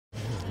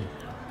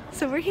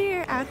So we're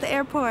here at the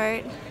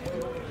airport.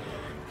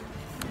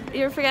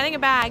 You're forgetting a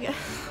bag.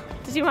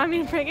 Did you want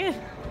me to bring it?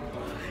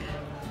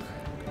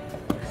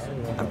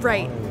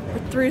 Right, we're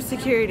through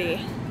security.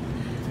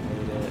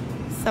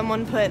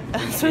 Someone put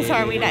a Swiss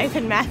Army knife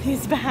in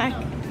Matthew's bag.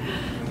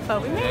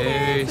 But we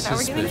made it, so now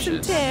we're getting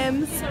some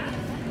Tim's.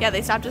 Yeah,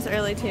 they stopped us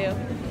early too.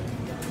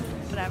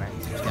 Whatever.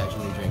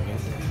 Casually drinking.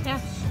 Yeah.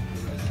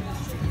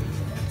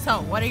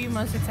 So, what are you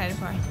most excited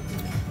for?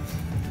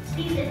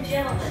 Ladies and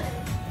gentlemen,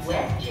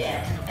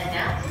 WestJet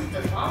announces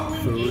the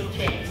following gate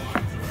change.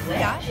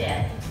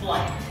 WestJet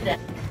flight today.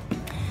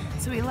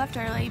 So we left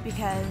early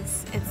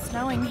because it's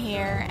snowing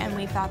here and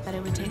we thought that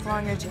it would take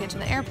longer to get to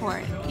the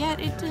airport. Yet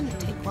it didn't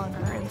take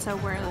longer, and so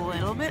we're a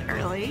little bit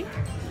early.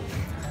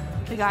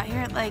 We got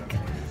here at like,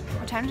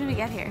 what time did we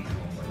get here?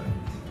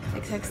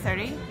 Like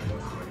 6:30?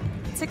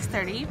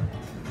 6:30.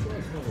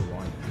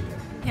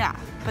 Yeah,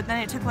 but then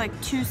it took like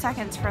 2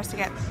 seconds for us to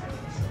get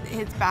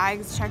his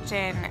bags checked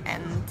in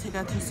and to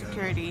go through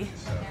security.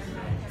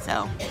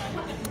 So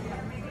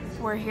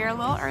we're here a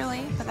little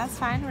early, but that's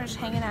fine. We're just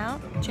hanging out,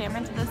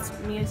 jamming to this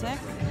music,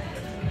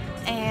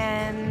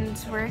 and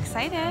we're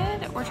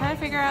excited. We're trying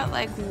to figure out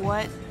like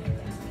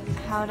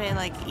how to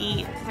like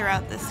eat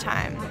throughout this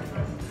time,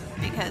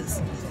 because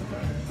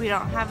we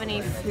don't have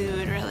any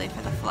food really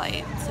for the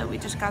flight. So we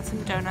just got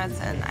some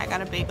donuts and I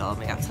got a bagel and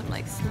we got some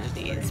like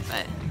smoothies,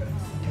 but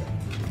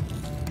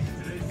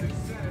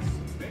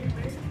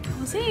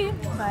we'll see.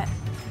 But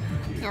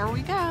here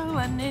we go,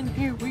 London,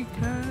 here we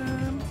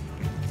come.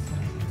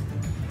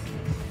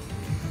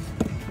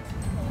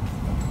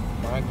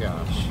 My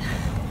gosh,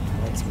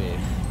 that's me.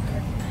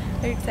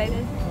 Are you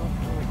excited?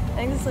 I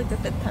think this is like the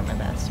 5th time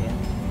I've asked you.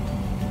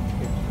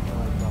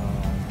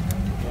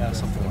 Yeah,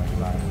 something like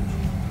that.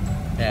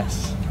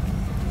 Yes.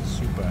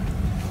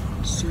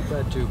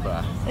 Super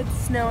duper. It's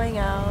snowing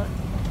out,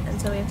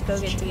 and so we have to go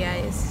get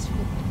de-iced.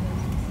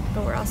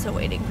 But we're also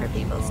waiting for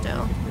people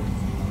still.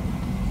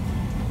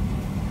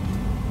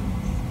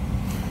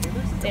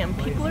 Damn,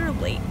 people are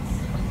late.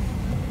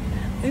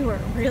 We were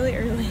really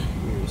early.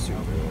 We were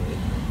super early.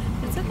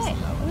 It's okay.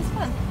 It was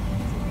fun.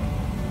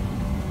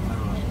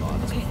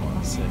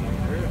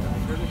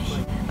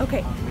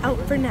 Okay, out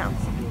for now.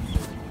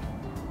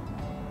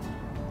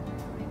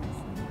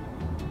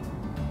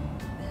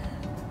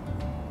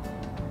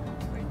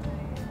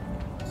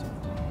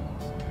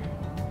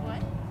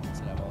 What?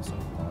 So I'm also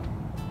vlog.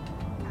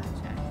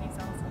 Gotcha. He's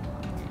also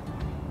vlogging.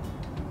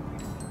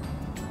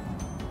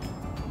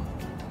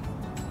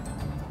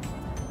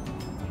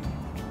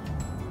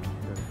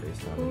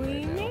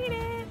 We made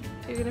it.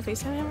 You're gonna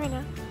FaceTime him right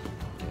now?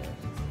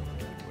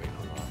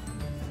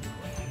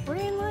 We're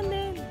in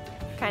London.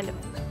 Kind of.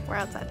 We're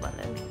outside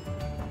London.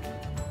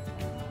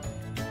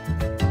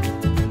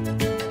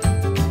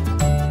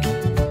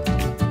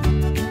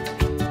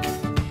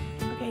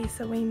 Okay,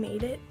 so we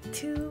made it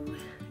to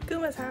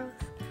Guma's house,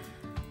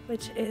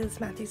 which is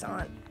Matthew's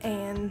aunt,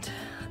 and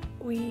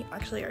we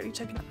actually already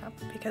took a nap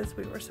because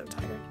we were so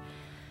tired.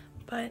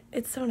 But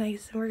it's so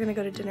nice, and we're gonna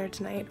go to dinner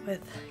tonight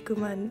with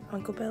Guma and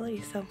Uncle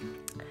Billy, so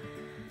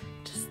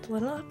just a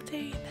little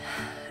update.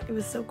 It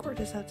was so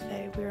gorgeous out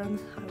today. We were on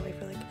the highway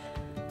for like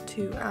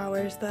 2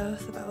 hours though,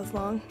 so that was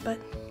long, but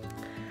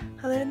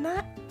other than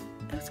that,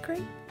 it was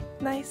great.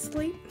 Nice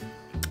sleep,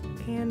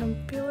 and I'm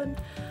feeling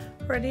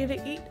ready to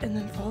eat and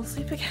then fall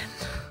asleep again.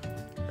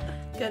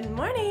 Good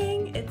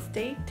morning! It's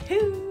day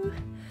 2,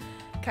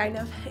 kind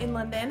of, in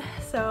London.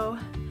 So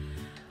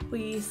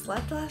we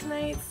slept last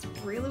night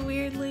really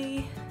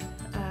weirdly.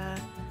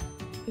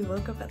 We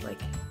woke up at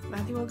like,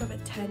 Matthew woke up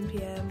at 10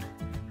 p.m.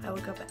 I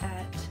woke up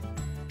at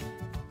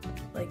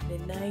like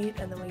midnight,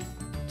 and then we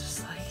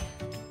just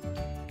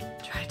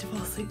like tried to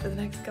fall asleep for the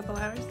next couple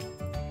hours.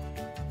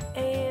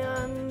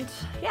 And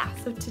yeah,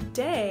 so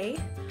today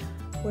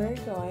we're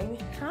going,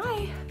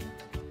 hi,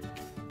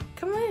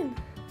 come in.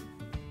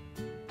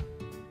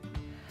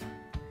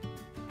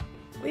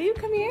 Will you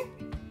come here?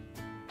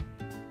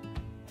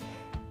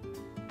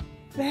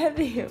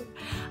 Matthew.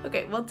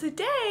 Okay, well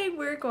today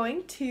we're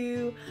going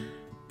to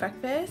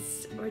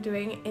breakfast. We're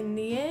doing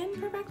Indian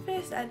for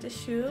breakfast at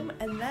Dishoom,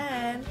 and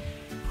then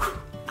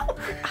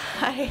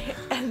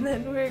and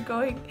then we're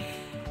going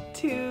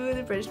to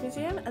the British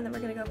Museum, and then we're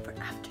gonna go for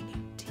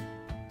afternoon tea,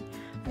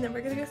 and then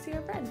we're gonna go see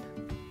our friend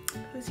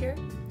who's here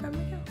from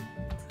Miguel.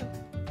 So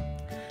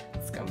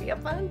it's gonna be a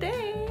fun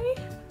day.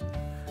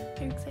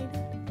 Are you excited?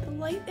 The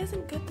light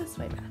isn't good this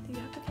way, Matthew.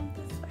 You have to come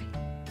this way.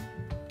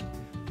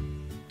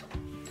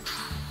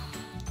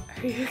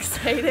 Are you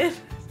excited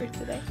for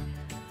today?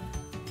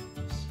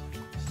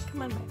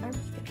 Come on, my arm's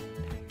getting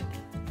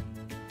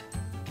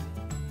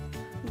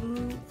tired.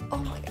 Ooh, oh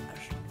my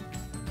gosh.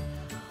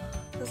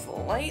 This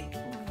light,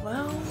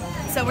 well.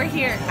 So we're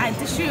here at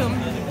Dishoom,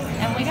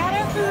 and we got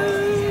our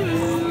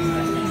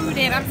food,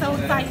 and I'm so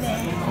excited.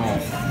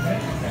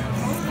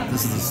 Oh,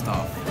 this is the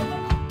stuff.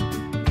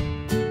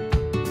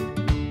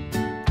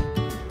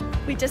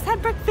 We just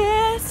had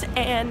breakfast,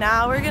 and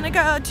now we're gonna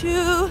go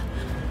to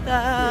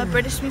the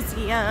British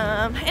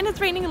Museum, and it's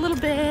raining a little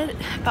bit,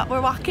 but we're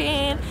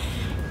walking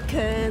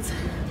because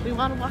We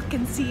want to walk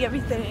and see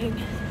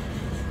everything.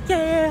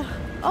 Yeah.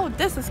 Oh,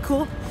 this is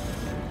cool.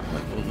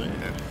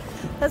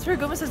 That's where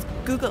Guma says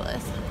Google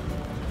is.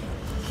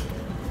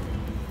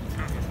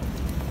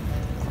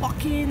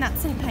 Walking,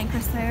 that's St.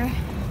 Pancras there.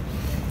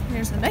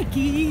 There's the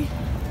Nike.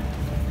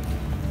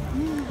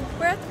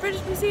 We're at the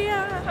British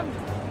Museum.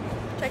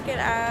 Check it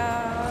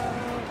out.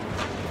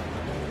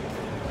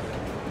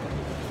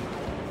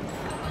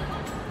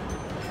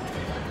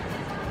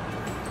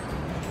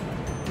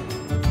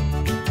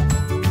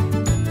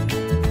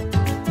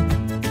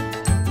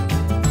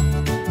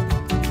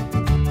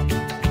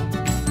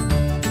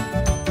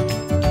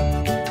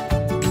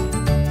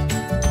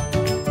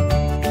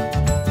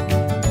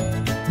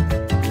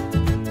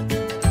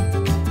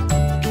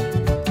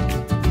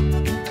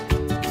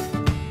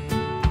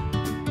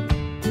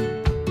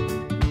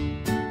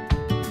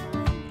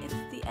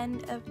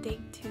 Day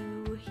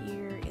 2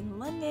 here in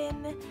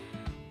London,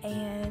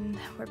 and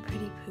we're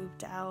pretty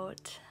pooped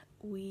out.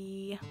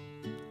 We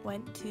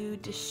went to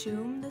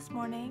Dishoom this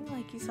morning,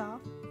 like you saw,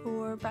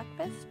 for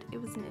breakfast.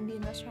 It was an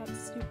Indian restaurant,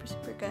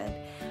 super good.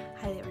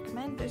 Highly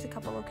recommend. There's a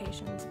couple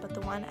locations, but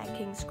the one at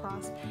King's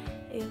Cross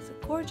is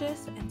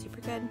gorgeous and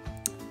super good.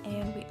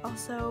 And we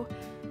also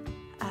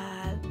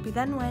we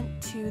then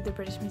went to the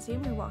British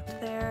Museum. We walked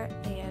there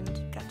and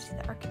got to see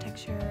the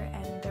architecture,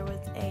 and there was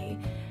a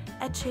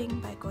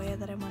etching by Goya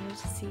that I wanted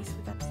to see, so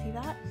we got to see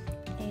that.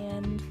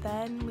 And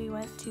then we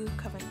went to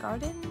Covent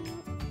Garden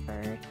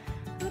for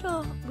a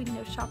little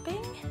window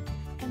shopping,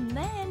 and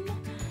then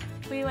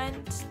we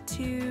went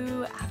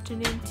to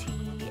afternoon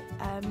tea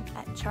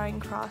at Charing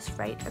Cross,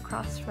 right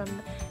across from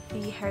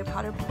the Harry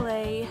Potter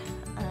play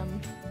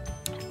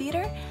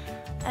theater.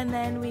 And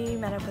then we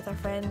met up with our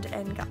friend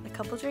and got a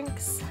couple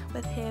drinks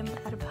with him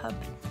at a pub,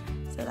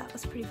 so that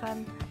was pretty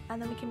fun.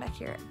 And then we came back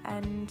here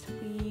and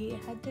we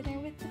had dinner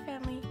with the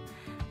family,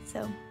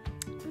 so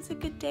it was a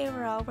good day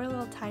overall. We're a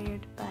little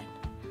tired, but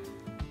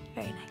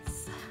very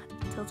nice.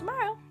 Until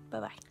tomorrow,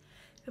 bye bye.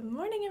 Good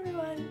morning,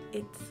 everyone.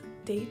 It's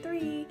day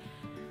 3.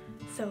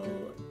 So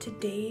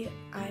today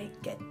I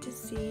get to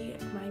see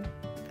my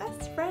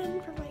best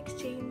friend from my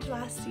exchange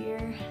last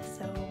year,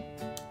 so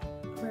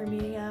we're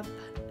meeting up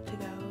to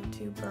go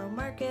to Borough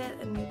Market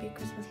and maybe a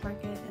Christmas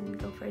market and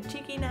go for a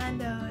cheeky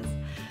Nando's.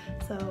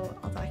 So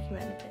I'll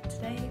document a bit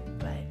today,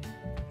 but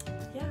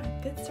yeah,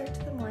 good start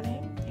to the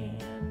morning,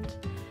 and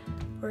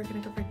we're gonna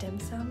go for dim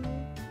sum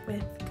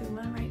with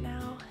Guma right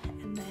now,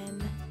 and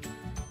then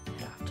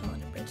head off to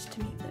London Bridge to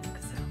meet Luke.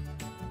 So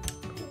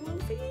we'll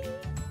see,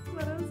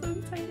 but I'm so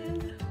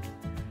excited.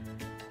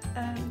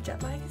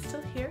 Jet lag is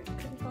still here.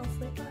 Couldn't fall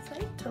asleep last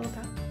night till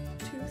about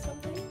 2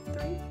 something,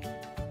 but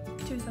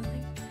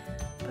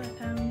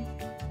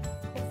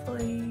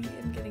hopefully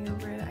I'm getting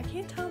over it. I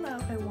can't tell now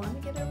if I want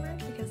to get over it,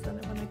 because then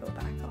when I go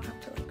back I'll have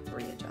to like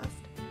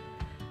readjust.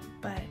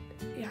 But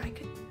yeah, I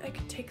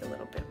could take a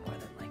little bit more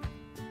than like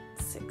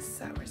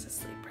 6 hours of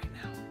sleep right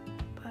now.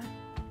 But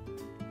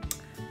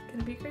it's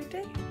gonna be a great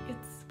day.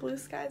 It's blue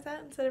skies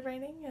out instead of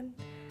raining, and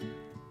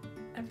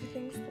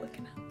everything's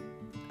looking up.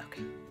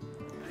 Okay.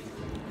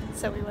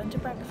 So we went to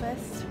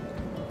breakfast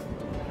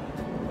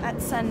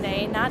at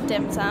Sunday, not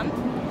dim sum.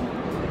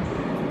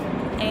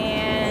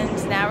 And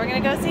now we're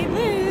gonna go see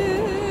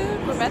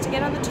Luke. We're about to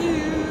get on the tube.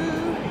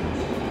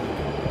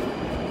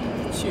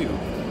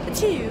 The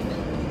tube.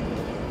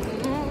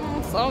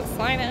 So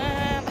excited.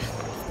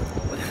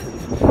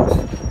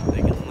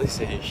 They can only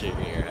see you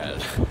shaking your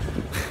head.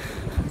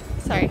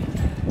 Sorry.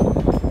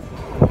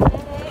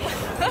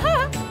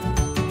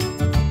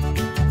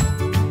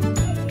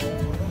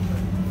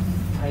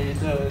 How you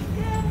doing?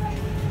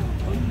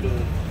 I'm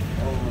good.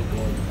 Oh my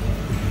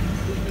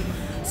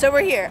god. So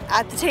we're here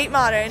at the Tate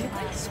Modern,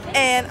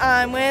 and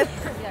I'm with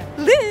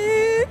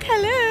Luke.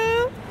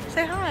 Hello.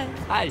 Say hi.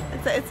 Hi.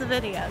 It's a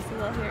video, so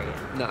they'll hear you.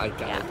 No, I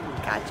got it. Yeah,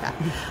 gotcha.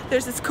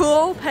 There's this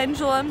cool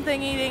pendulum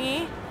thingy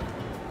dingy.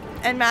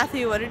 And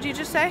Matthew, what did you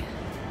just say?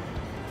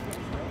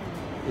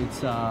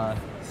 It's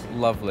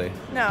lovely.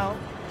 No.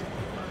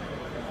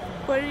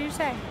 What did you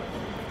say?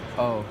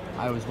 Oh,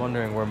 I was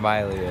wondering where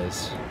Miley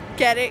is.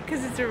 Get it?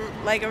 Because it's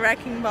like a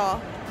wrecking ball.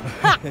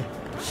 Ha!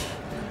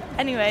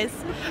 Anyways,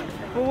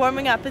 we're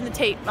warming up in the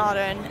Tate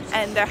Modern,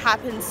 and there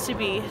happens to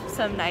be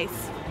some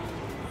nice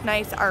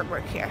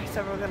artwork here,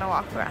 so we're gonna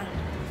walk around.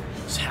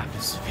 Just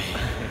happens to be.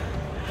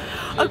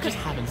 Okay. It just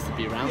happens to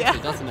be around Yeah.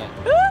 here, doesn't it?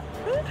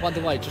 Wonder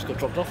why it just got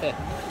dropped off it.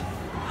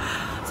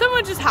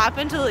 Someone just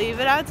happened to leave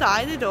it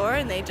outside the door,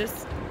 and they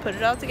just put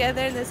it all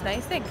together in this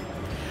nice thing.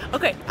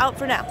 Okay, out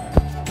for now.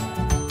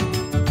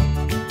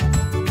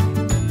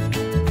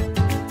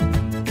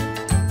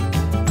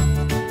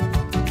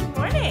 Good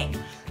morning.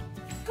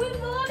 Good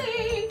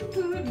morning.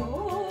 Good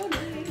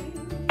morning.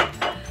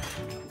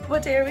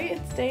 What day are we?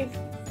 It's day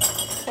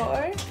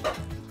 4.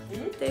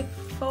 Day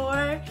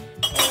 4,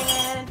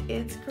 and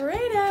it's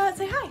great out.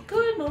 Say hi.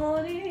 Good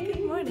morning.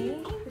 Good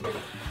morning.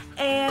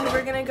 And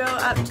we're gonna go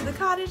up to the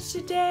cottage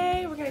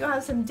today. We're gonna go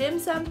have some dim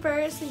sum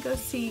first and go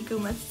see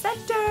Guma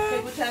Center.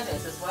 Table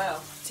tennis as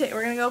well.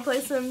 We're gonna go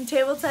play some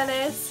table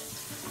tennis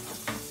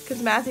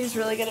because Matthew's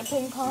really good at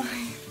ping pong.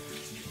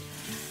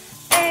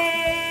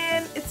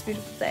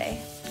 beautiful day.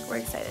 We're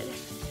excited.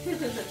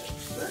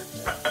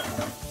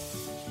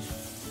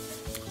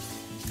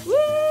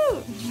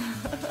 Woo!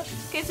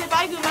 Okay, say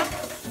bye, Guma.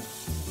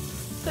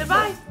 Say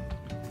bye.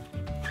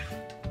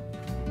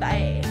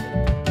 Bye.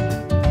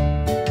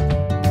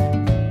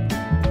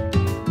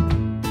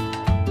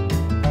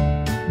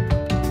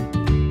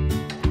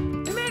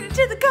 We made it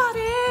to the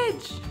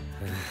cottage.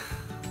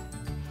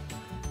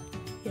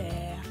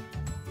 Yeah.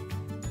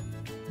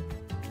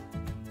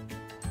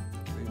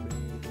 We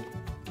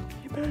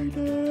made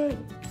it.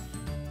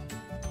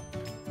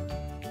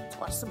 Let's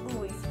watch some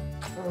movies.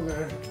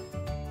 Okay.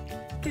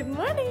 Good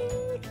morning.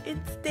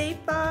 It's day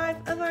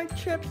 5 of our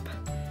trip.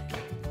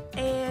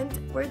 And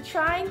we're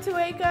trying to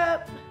wake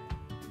up.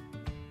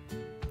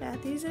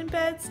 Matthew's in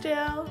bed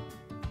still.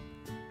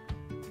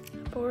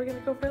 But we're gonna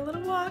go for a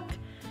little walk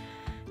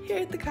here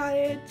at the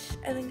cottage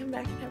and then come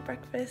back and have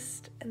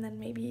breakfast and then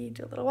maybe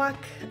do a little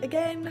walk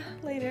again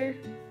later.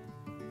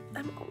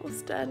 I'm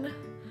almost done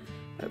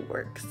my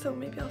work, so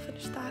maybe I'll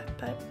finish that,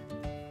 but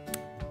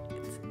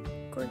it's a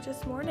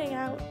gorgeous morning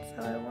out,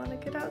 so I wanna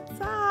get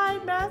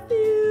outside,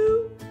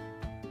 Matthew.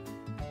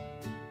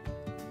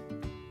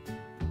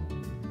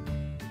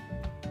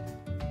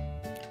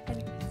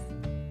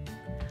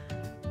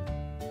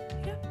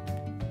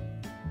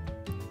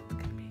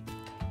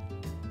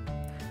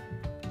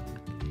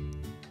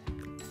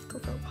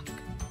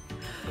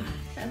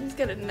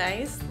 He's got a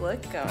nice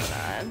look going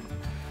on.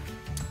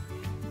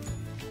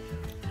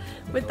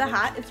 With the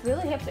hat, it's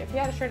really hipster. If you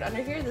had a shirt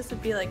under here, this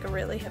would be like a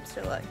really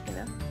hipster look, you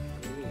know?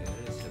 Yeah,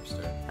 it is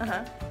hipster.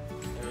 Uh-huh.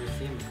 Never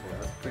seen before.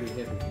 That's pretty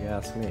hip if you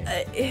ask me.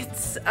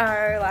 It's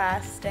our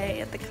last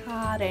day at the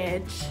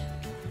cottage.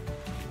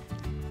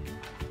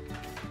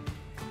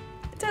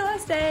 It's our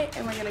last day,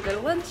 and we're gonna go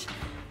to lunch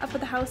up at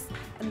the house,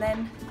 and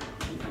then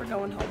we're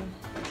going home.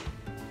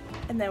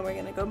 And then we're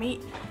gonna go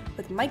meet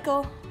with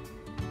Michael,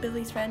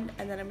 Billy's friend,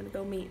 and then I'm gonna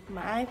go meet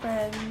my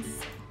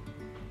friends.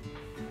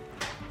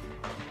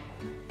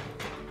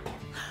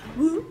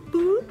 Woo,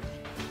 woo,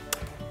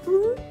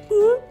 woo,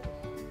 woo.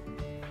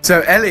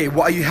 So Ellie,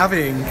 what are you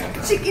having?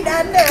 Chicken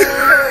Nando's.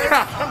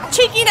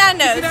 Chicken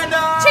Nando's.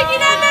 Chicken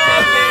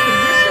Nando's.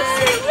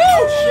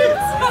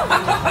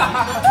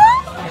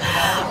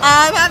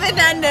 I'm having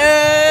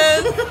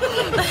Nando's.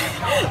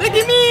 Look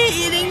at me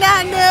eating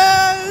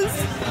Nando's.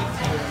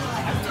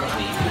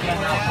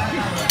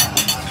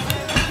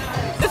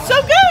 It's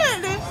so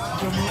good!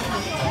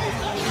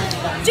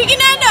 Chicken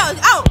Nando's!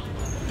 Oh!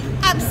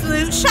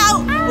 Absolute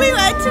shout! We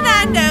went to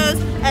Nando's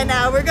and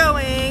now we're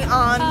going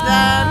on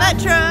the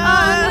metro!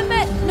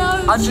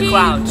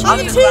 Underground. On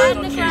the tube!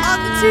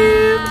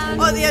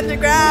 On the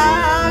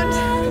underground!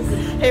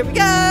 Here we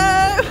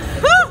go!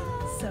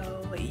 So,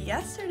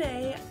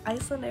 yesterday,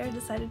 Iceland Air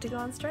decided to go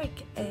on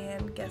strike,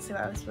 and guess who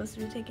I was supposed to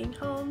be taking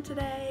home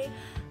today?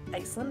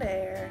 Iceland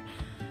Air.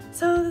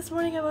 So this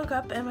morning I woke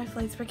up and my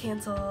flights were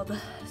canceled,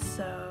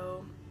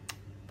 so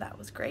that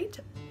was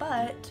great,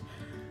 but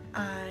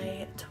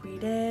I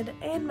tweeted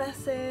and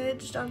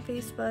messaged on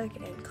Facebook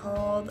and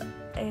called,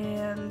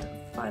 and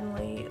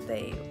finally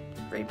they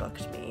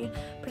rebooked me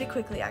pretty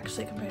quickly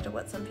actually compared to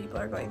what some people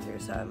are going through,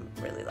 so I'm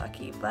really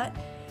lucky. But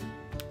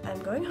I'm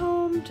going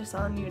home just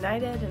on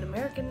United and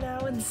American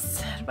now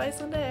instead of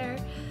Iceland Air,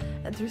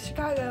 and through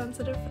Chicago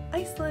instead of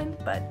Iceland,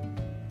 but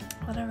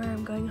whatever,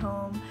 I'm going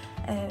home.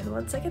 And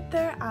once I get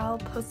there, I'll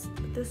post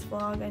this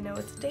vlog. I know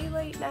it's a day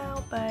late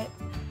now, but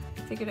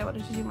I figured I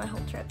wanted to do my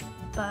whole trip.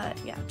 But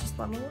yeah, just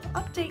wanted to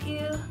update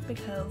you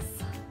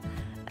because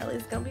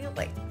Ellie's gonna be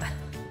late.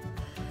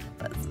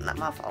 But it's not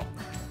my fault.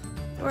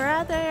 We're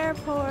at the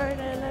airport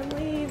and I'm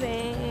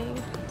leaving.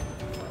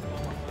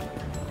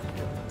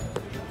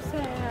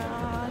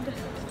 Sad.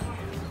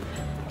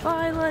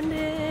 Bye,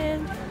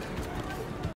 London.